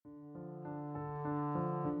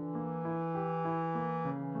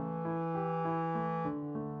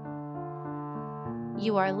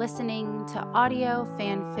You are listening to Audio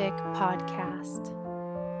Fanfic Podcast.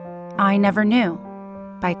 I Never Knew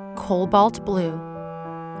by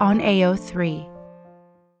ColebaltBlue on AO3.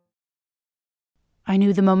 I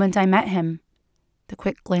knew the moment I met him, the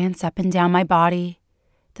quick glance up and down my body,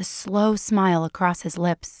 the slow smile across his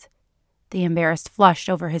lips, the embarrassed flush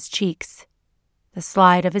over his cheeks, the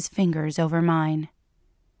slide of his fingers over mine.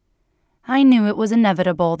 I knew it was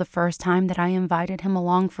inevitable the first time that I invited him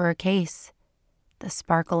along for a case. The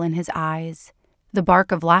sparkle in his eyes, the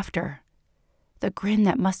bark of laughter, the grin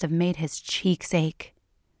that must have made his cheeks ache.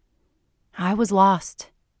 I was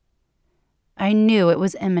lost. I knew it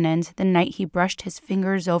was imminent the night he brushed his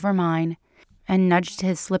fingers over mine and nudged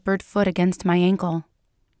his slippered foot against my ankle.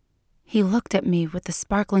 He looked at me with the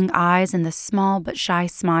sparkling eyes and the small but shy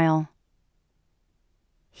smile.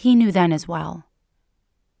 He knew then as well.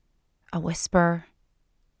 A whisper,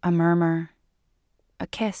 a murmur, a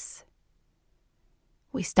kiss.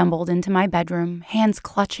 We stumbled into my bedroom, hands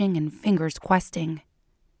clutching and fingers questing.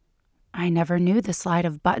 I never knew the slide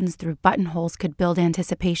of buttons through buttonholes could build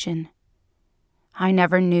anticipation. I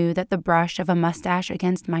never knew that the brush of a mustache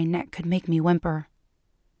against my neck could make me whimper.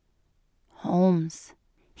 "Holmes,"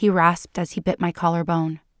 he rasped as he bit my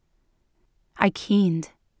collarbone. I keened.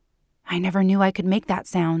 I never knew I could make that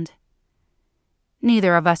sound.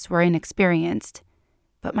 Neither of us were inexperienced,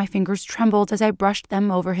 but my fingers trembled as I brushed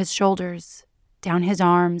them over his shoulders, down his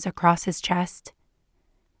arms, across his chest.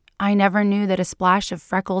 I never knew that a splash of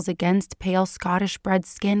freckles against pale Scottish-bred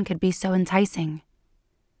skin could be so enticing.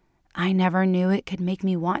 I never knew it could make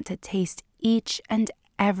me want to taste each and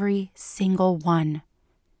every single one.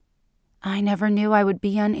 I never knew I would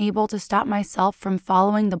be unable to stop myself from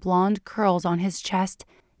following the blonde curls on his chest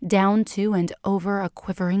down to and over a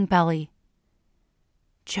quivering belly.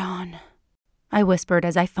 "John," I whispered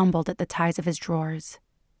as I fumbled at the ties of his drawers.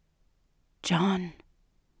 "John,"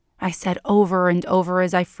 I said over and over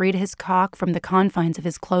as I freed his cock from the confines of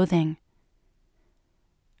his clothing.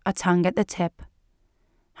 A tongue at the tip.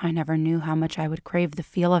 I never knew how much I would crave the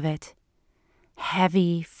feel of it.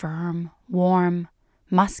 Heavy, firm, warm,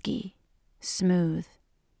 musky, smooth.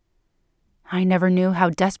 I never knew how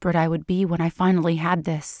desperate I would be when I finally had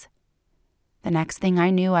this. The next thing I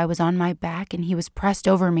knew, I was on my back and he was pressed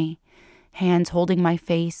over me, hands holding my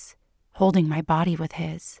face, holding my body with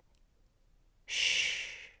his.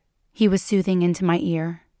 "Shh," he was soothing into my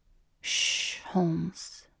ear. "Shh,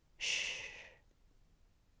 Holmes, shh."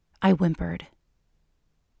 I whimpered.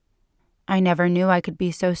 I never knew I could be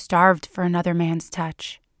so starved for another man's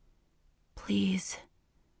touch. "Please,"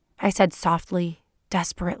 I said softly,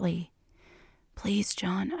 desperately. "Please,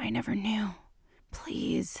 John, I never knew.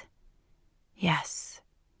 Please." "Yes,"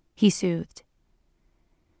 he soothed.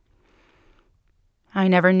 I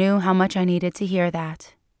never knew how much I needed to hear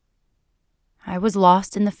that. I was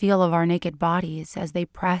lost in the feel of our naked bodies as they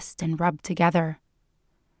pressed and rubbed together.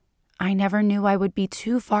 I never knew I would be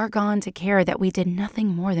too far gone to care that we did nothing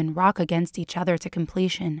more than rock against each other to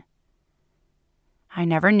completion. I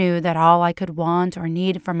never knew that all I could want or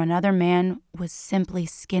need from another man was simply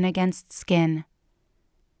skin against skin.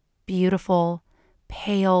 Beautiful,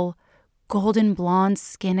 pale, golden blonde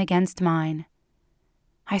skin against mine.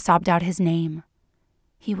 I sobbed out his name.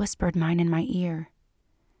 He whispered mine in my ear.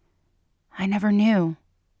 "I never knew,"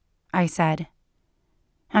 I said.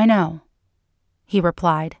 "I know," he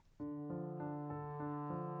replied.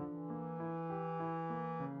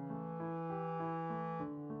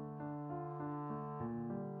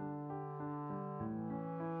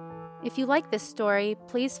 If you like this story,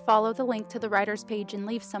 please follow the link to the writer's page and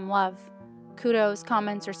leave some love. Kudos,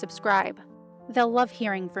 comments, or subscribe. They'll love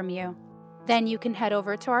hearing from you. Then you can head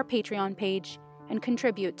over to our Patreon page and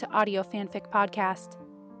contribute to Audio Fanfic Podcast.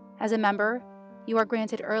 As a member, you are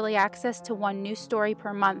granted early access to one new story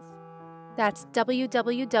per month. That's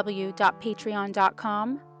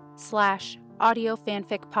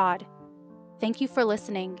www.patreon.com/audiofanficpod. Thank you for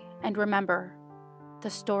listening, and remember,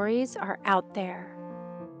 the stories are out there.